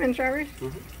ice cream in strawberries?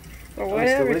 Mm-hmm. Well, Oh,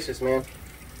 whatever. it's delicious, man.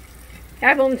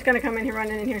 Evelyn's gonna come in here,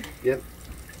 running in here. Yep.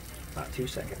 About 2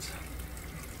 seconds.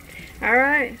 All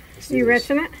right. You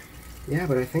rinsing it? Yeah,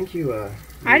 but I think you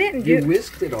I didn't do You it.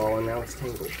 whisked it all and now it's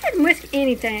tangled. I didn't whisk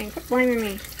anything. Quit blaming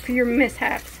me for your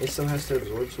mishaps. It still has to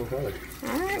absorb some color.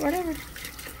 All right, whatever.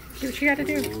 Do what you got to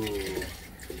do. Ooh,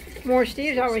 More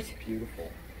Steve's always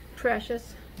beautiful.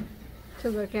 precious to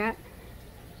look at.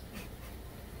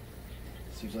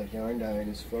 Seems like yarn dyeing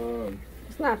is fun.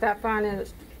 It's not that fun, is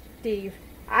it, Steve?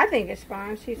 I think it's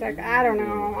fun. She's like, I don't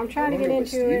know. I'm trying to get into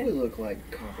Steve it. would look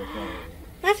like copper color.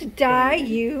 Let's dye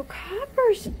you copper,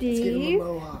 Let's give him a Steve.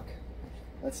 mohawk.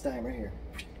 Let's dye him right here.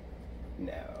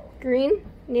 No. Green?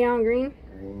 Neon green?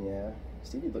 Green, yeah.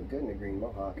 Steve would look good in a green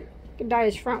mohawk. Could dye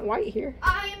his front white here.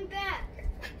 I am back.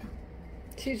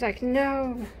 She's like,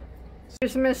 no.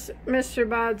 Here's Mr.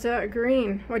 Bod's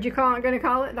green. What'd you gonna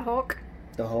call it? The Hulk?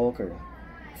 The Hulk or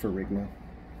Ferrigno?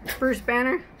 Bruce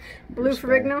Banner? Blue Bruce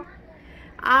Banner. Ferrigno?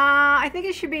 I think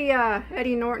it should be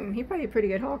Eddie Norton. He played a pretty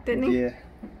good Hulk, didn't he? Yeah.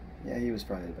 Yeah, he was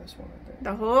probably the best one right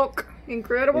there. The Hulk.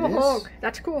 Incredible It is. Hulk.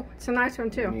 That's cool. It's a nice one,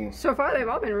 too. Yeah. So far, they've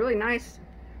all been really nice.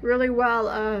 Really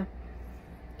well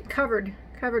covered.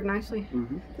 Covered nicely.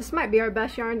 Mm-hmm. This might be our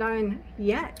best yarn dyeing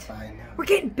yet. I know. We're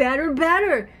getting better and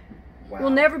better. Wow. We'll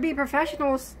never be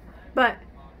professionals, but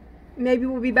maybe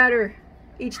we'll be better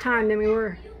each time than we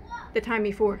were the time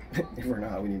before. If we're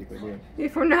not, we need to quit doing it.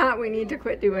 If we're not, we need to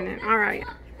quit doing it. All right.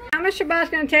 Now Mr. Bot's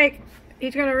going to take,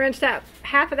 he's going to rinse that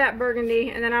half of that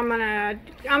burgundy, and then I'm going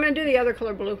to do the other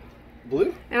color blue.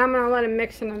 Blue? And I'm going to let him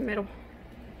mix in the middle.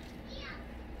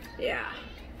 Yeah.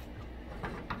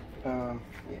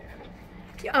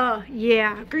 Yeah.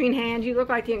 Yeah. Green hands. You look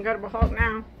like the Incredible Hulk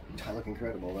now. I look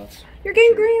incredible. That's. You're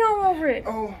getting green all over it.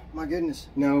 Oh my goodness.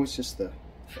 No, it's just the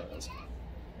fuzz.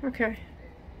 Okay.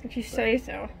 If you say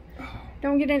so. Oh,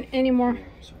 Don't get in anymore. I'm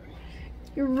sorry.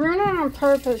 You're ruining it on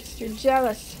purpose. You're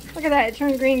jealous. Look at that. It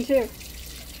turned green too.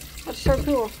 That's so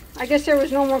cool. I guess there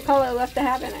was no more color left to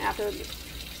have in it after.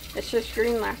 It's just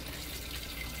green left.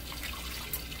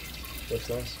 Looks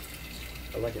nice.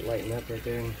 I like it lighting up right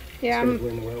there. And Yeah, it's gonna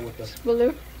blend well with the.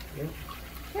 blue. Yeah.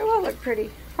 It will look pretty.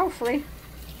 Hopefully.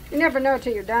 You never know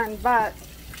till you're done, but.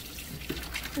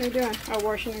 What are you doing? Oh,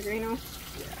 washing the green off.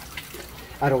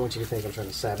 I don't want you to think I'm trying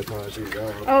to sabotage your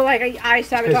yarn. Oh, like I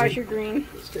sabotage your green.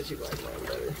 It's because you like mine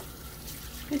better.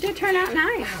 It did turn out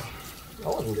nice.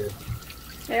 All of them did.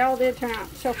 They all did turn out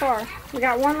so far. We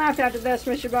got one left after this.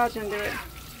 Mr. Bot's gonna do it.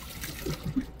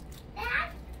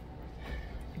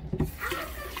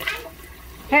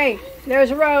 Hey,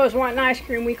 there's a Rose wanting ice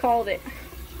cream. We called it.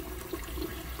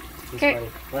 It's Okay. funny.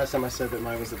 Last time I said that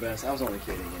mine was the best, I was only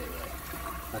kidding anyway.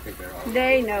 I think they're all.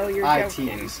 They know you're I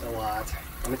joking. tease a lot.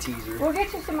 I'm a teaser. We'll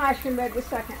get you some ice cream in a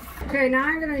second. Okay, now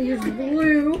I'm gonna use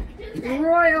blue.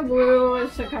 Royal blue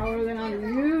is the color that I'm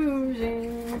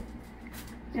using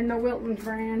in the Wilton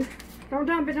brand. Don't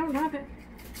dump it, don't dump it.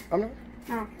 I'm not.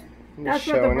 Oh, I'm that's just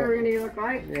what the showing it. burgundy look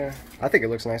like. Yeah. I think it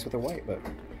looks nice with the white, but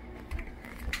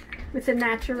With the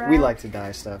natural. we like to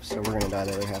dye stuff, so we're gonna dye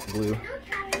the other half blue.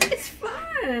 It's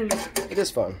fun. It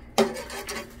is fun.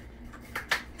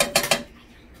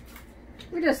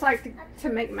 We just like to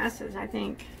make messes, I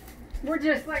think. We're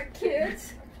just like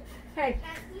kids. Hey,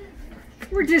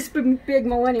 we're just big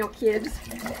millennial kids.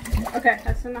 Okay,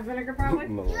 that's enough vinegar probably.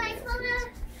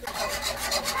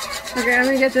 Okay, I'm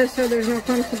gonna get this so there's no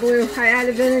clumps of blue. I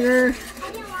added vinegar,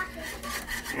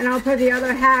 and I'll put the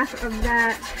other half of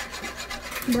that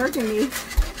burgundy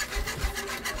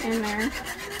in there.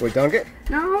 Wait, dunk it?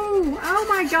 No! Oh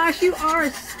my gosh, you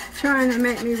are trying to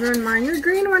make me ruin mine. Your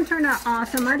green one turned out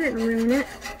awesome. I didn't ruin it.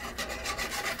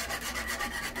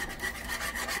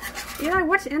 Eli,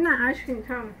 what's in that ice cream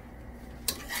cone?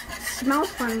 Smells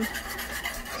funny.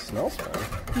 Smells fun.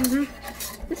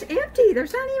 Mm-hmm. It's empty.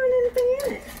 There's not even anything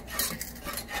in it.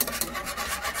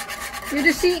 You're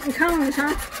just eating cones,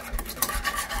 huh?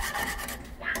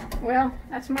 Well,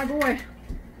 that's my boy.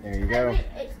 There you go.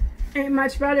 Ain't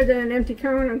much better than an empty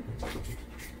cone.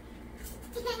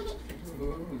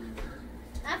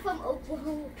 I'm from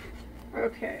Oklahoma.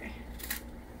 Okay.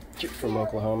 You're from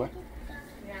Oklahoma?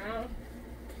 No.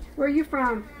 Where are you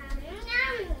from?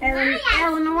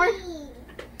 Illinois?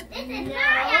 This is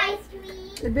my ice cream.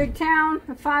 The big town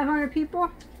of 500 people?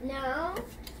 No.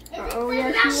 Oh,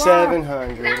 yes, you are.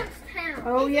 700.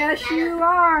 Oh, yes, you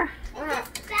are. Is this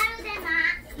better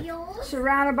than yours?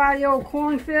 Surrounded by the old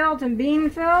cornfields and bean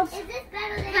fields. Is this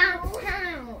better than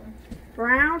yours?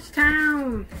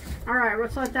 Brownstown. All right,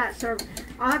 let's let that serve.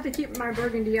 I'll have to keep my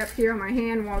burgundy up here on my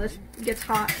hand while this gets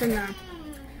hot from the...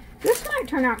 This might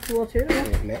turn out cool, too.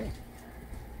 It may.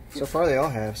 So far, they all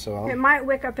have, so It might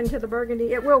wick up into the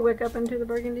burgundy. It will wick up into the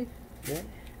burgundy. Yeah.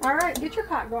 All right, get your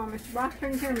pot going, Mr. Boss.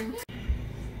 Turn to me.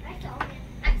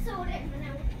 I sold it when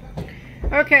I was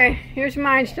looking. Okay, here's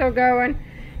mine still going.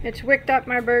 It's wicked up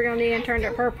my burgundy and turned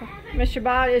it purple. Mr.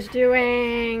 Bot is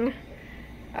doing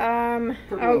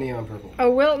purple neon purple. A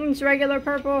Wilton's regular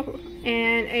purple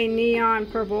and a neon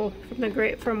purple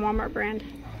from Walmart brand.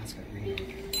 Oh, that's got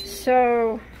green.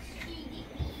 So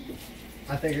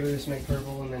I think it would just make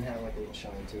purple and then have like a little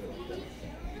shine to it like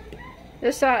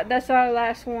that. that's our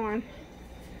last one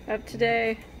of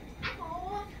today.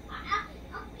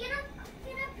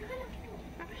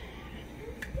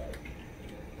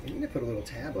 You need to put a little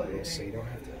tab on this so you don't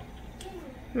have to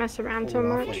Mess around pull so it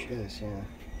off much. like this,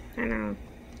 yeah. I know.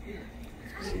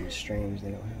 Seems strange they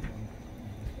don't have one.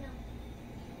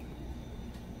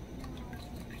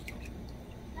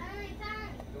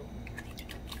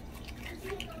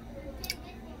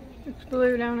 It's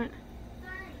blue, don't it?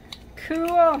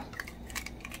 Cool.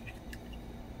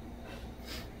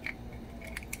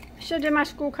 Should do my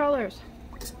school colors.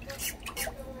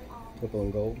 Purple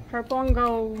and gold. Purple and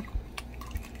gold.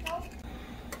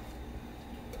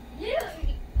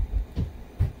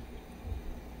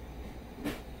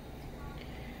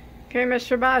 Okay,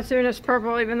 Mr. Bot's doing this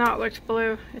purple, even though it looks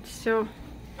blue. It's still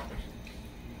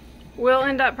will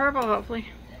end up purple, hopefully.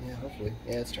 Yeah, hopefully.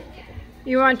 Yeah, it's turning purple.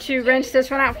 You want to rinse this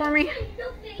one out for me?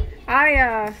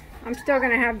 I'm still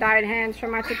gonna have dyed hands for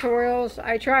my tutorials.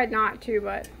 I tried not to,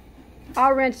 but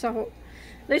I'll rinse the whole.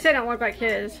 At least I don't look like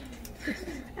his.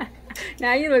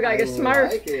 Now you look like a Smurf. I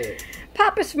like it.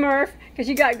 Papa Smurf, because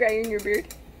you got gray in your beard.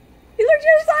 You look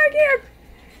just like him.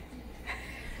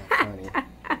 That's funny.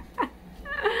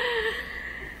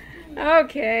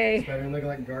 Okay. It's better than looking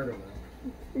like Gargamel.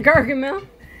 Gargamel.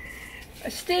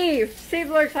 Steve. Steve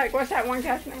looks like, what's that one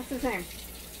cat's name? What's his name?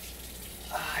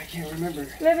 I can't remember.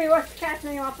 Livy, what's the cat's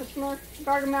name off the Smurf?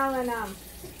 Gargamel and,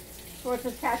 what's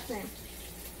his cat's name?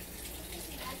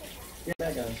 Yeah,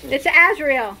 that guy. It's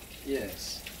Azrael.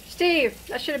 Yes. Steve,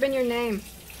 that should have been your name.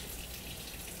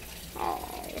 Oh.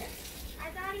 I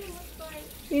thought he looked like...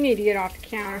 You need to get off the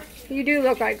counter. You do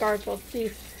look like Garfield,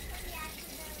 Steve.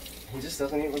 He just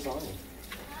doesn't eat what's on him.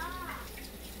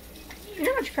 You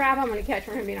know how much crap I'm going to catch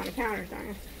from him being on the counters, don't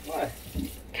you? Why?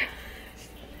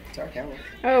 It's our counter.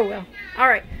 Oh, well. All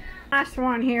right. Last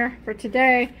one here for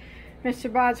today.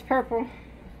 Mr. Bod's purple.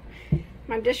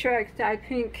 My dish rag's dyed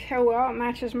pink. Oh, well, it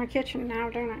matches my kitchen now,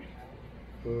 don't it?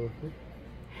 Mm-hmm. You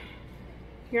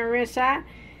going to rinse that?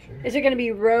 Sure. Is it going to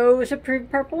be Rose approved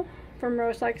purple from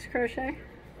Rose Likes Crochet?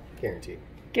 Guaranteed.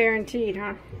 Guaranteed,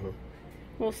 huh? Mm-hmm.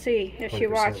 We'll see if she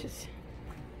 100%. watches.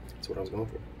 That's what I was going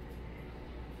for.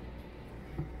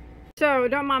 So,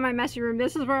 don't mind my messy room.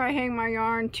 This is where I hang my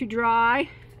yarn to dry.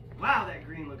 Wow, that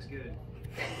green looks good.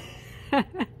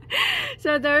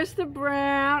 So there's the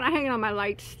brown. I hang it on my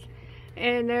lights.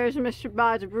 And there's Mr.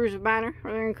 Bod's Bruiser Banner,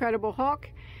 or the Incredible Hulk.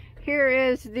 Here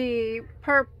is the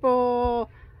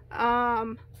purple.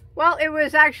 Well, it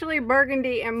was actually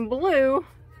burgundy and blue,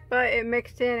 but it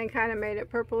mixed in and kind of made it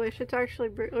purplish. It's actually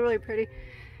really pretty.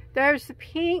 There's the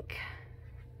pink.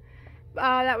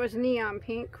 That was neon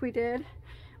pink we did.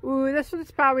 Ooh, this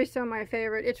one's probably still my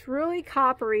favorite. It's really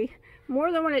coppery,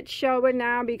 more than when it's showing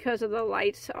now because of the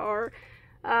lights are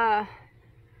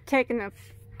taking the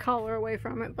color away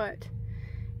from it. But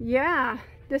yeah,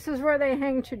 this is where they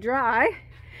hang to dry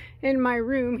in my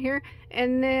room here.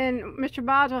 And then Mr.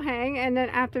 Boz will hang, and then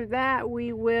after that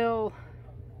we will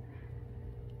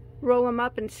roll them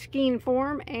up in skein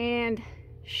form and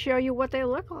show you what they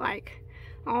look like,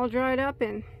 all dried up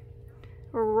and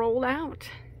rolled out.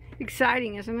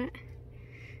 Exciting, isn't it?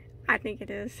 I think it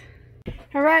is.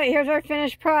 All right, here's our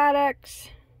finished products.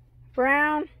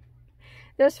 Brown.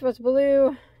 This was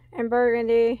blue and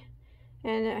burgundy.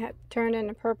 and it turned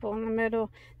into purple in the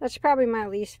middle. That's probably my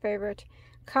least favorite.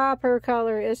 Copper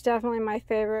color is definitely my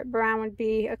favorite. Brown would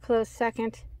be a close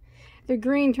second. The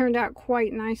green turned out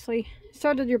quite nicely.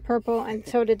 So did your purple, and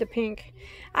so did the pink.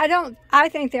 I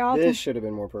think they all... This should have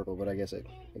been more purple, but I guess it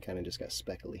kind of just got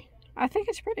speckly. I think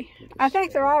it's pretty. I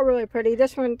think they're all really pretty.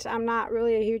 This one I'm not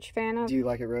really a huge fan of. Do you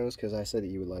like it, Rose? Because I said that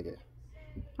you would like it.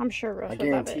 I'm sure Rose would love it.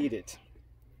 I guaranteed it.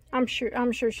 I'm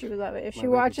sure she would love it. If she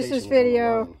watches this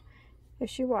video,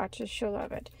 she'll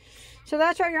love it. So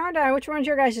that's our yarn dye. Which one's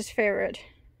your guys' favorite?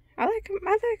 I like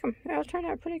them. They all turned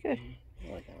out pretty good.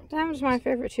 I like that one. That was my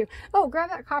favorite too. Oh, grab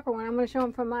that copper one. I'm going to show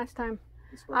them from last time.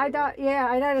 I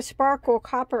dyed a sparkle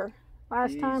copper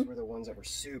last time. These were the ones that were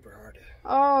super hard to...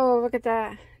 Oh, look at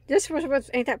that. This was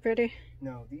ain't that pretty?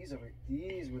 No, these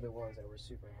were the ones that were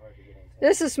super hard to get on.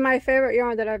 This is my favorite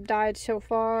yarn that I've dyed so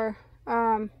far.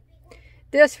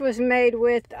 This was made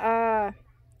with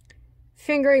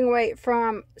fingering weight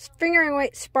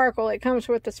sparkle. It comes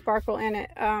with the sparkle in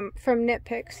it from Knit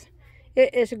Picks.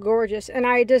 It is gorgeous, and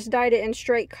I just dyed it in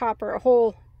straight copper,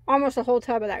 almost a whole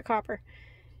tub of that copper,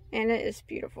 and it is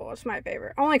beautiful. It's my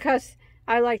favorite, only because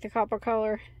I like the copper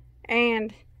color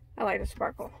and I like the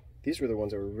sparkle. These were the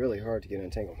ones that were really hard to get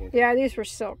untangled with. Yeah, these were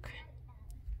silk.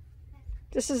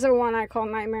 This is the one I call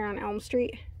Nightmare on Elm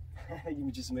Street.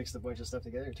 You just mixed a bunch of stuff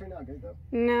together. It turned out good though.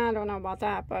 No, I don't know about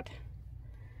that, but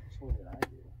which one did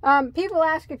I do? People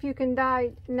ask if you can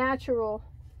dye natural,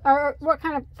 or what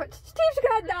kind of... Steve's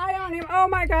got dye on him. Oh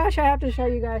my gosh, I have to show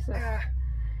you guys this.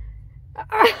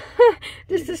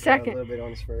 Just a second. A little bit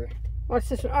on his fur. What's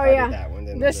this one? Oh yeah, that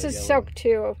one, this is silk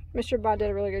too. Mr. Bud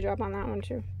did a really good job on that one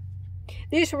too.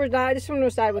 These were dyed. This one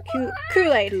was dyed with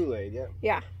Kool-Aid. Kool-Aid, yeah.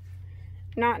 Yeah.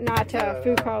 Not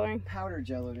food coloring. Powder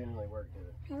Jello didn't really work, did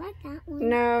it? I like that one.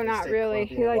 No, not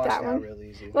really. You like that one?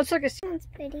 Really Let's look at. That's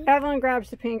pretty. Evelyn grabs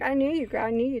the pink. I knew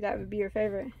that would be your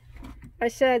favorite. I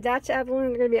said that's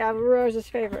Evelyn. Gonna be Evelyn Rose's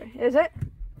favorite. Is it?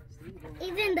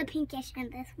 Even the pinkish in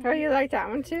this one. Oh, you like that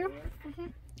one too?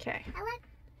 Okay. I like.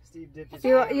 Steve dipped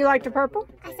You like the purple?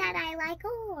 I said I like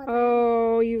all of them.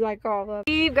 Oh, you like all of them.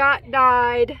 Steve got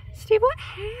dyed. Steve, what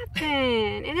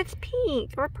happened? And it's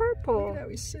pink or purple. Look at how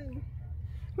he's sitting.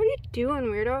 What are you doing,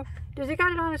 weirdo? Does he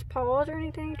got it on his paws or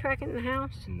anything? Tracking in the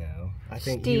house? No. I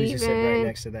think he was just sitting right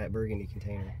next to that burgundy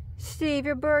container. Steve,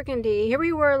 you're burgundy. Here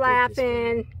we were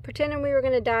laughing, pretending we were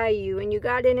going to dye you, and you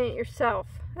got in it yourself.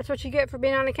 That's what you get for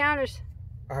being on the counters.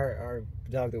 Our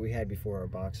dog that we had before, our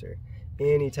boxer,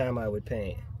 anytime I would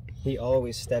paint, he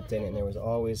always stepped in it, and there was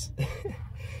always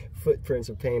footprints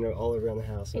of paint all around the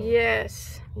house. So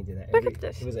yes. He did that. Look at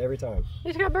this. It was every time.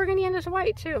 He's got burgundy in his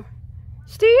white, too.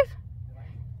 Steve?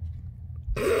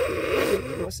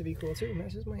 It wants to be cool, too. It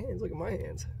matches my hands. Look at my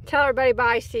hands. Tell everybody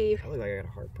bye, Steve. I look like I got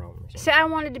a heart problem or something. See, I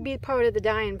wanted to be part of the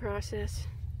dyeing process,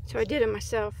 so I did it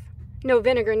myself. No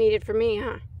vinegar needed for me,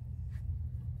 huh?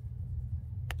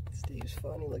 Steve's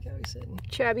funny. Look how he's sitting.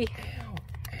 Chubby. Ow.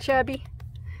 Chubby.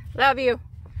 Love you,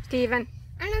 Steven.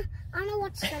 I wanna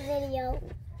watch the video.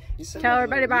 Tell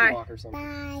everybody bye.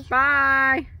 Bye.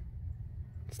 Bye.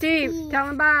 Steve, tell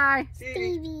him bye.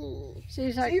 Stevie.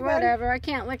 She's like, whatever. I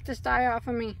can't lick this dye off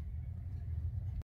of me.